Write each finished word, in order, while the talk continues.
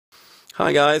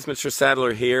Hi guys, Mr.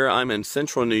 Sadler here. I'm in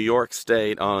central New York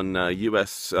State on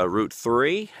US Route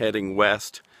 3 heading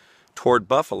west toward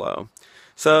Buffalo.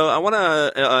 So I want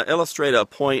to illustrate a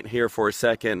point here for a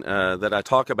second that I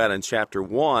talk about in chapter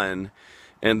 1,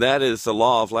 and that is the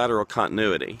law of lateral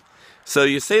continuity. So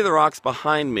you see the rocks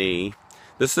behind me.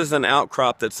 This is an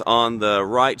outcrop that's on the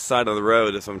right side of the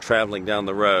road as I'm traveling down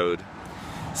the road.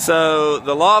 So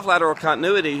the law of lateral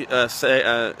continuity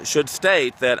should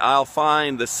state that I'll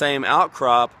find the same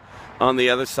outcrop on the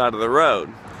other side of the road.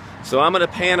 So I'm going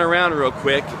to pan around real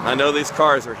quick. I know these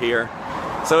cars are here.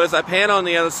 So as I pan on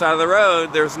the other side of the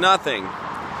road, there's nothing.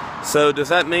 So does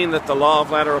that mean that the law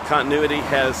of lateral continuity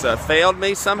has failed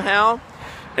me somehow?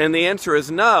 And the answer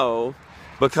is no,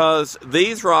 because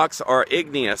these rocks are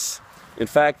igneous. In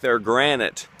fact, they're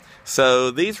granite. So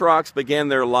these rocks began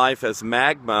their life as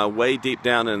magma way deep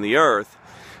down in the earth.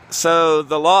 So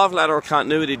the law of lateral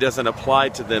continuity doesn't apply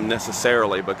to them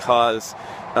necessarily, because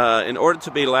in order to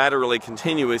be laterally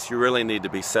continuous, you really need to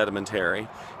be sedimentary.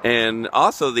 And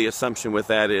also the assumption with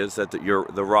that is that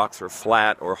the rocks are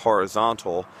flat or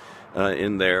horizontal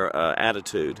in their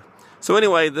attitude. So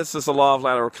anyway, this is the law of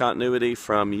lateral continuity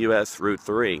from US Route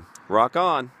 3. Rock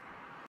on!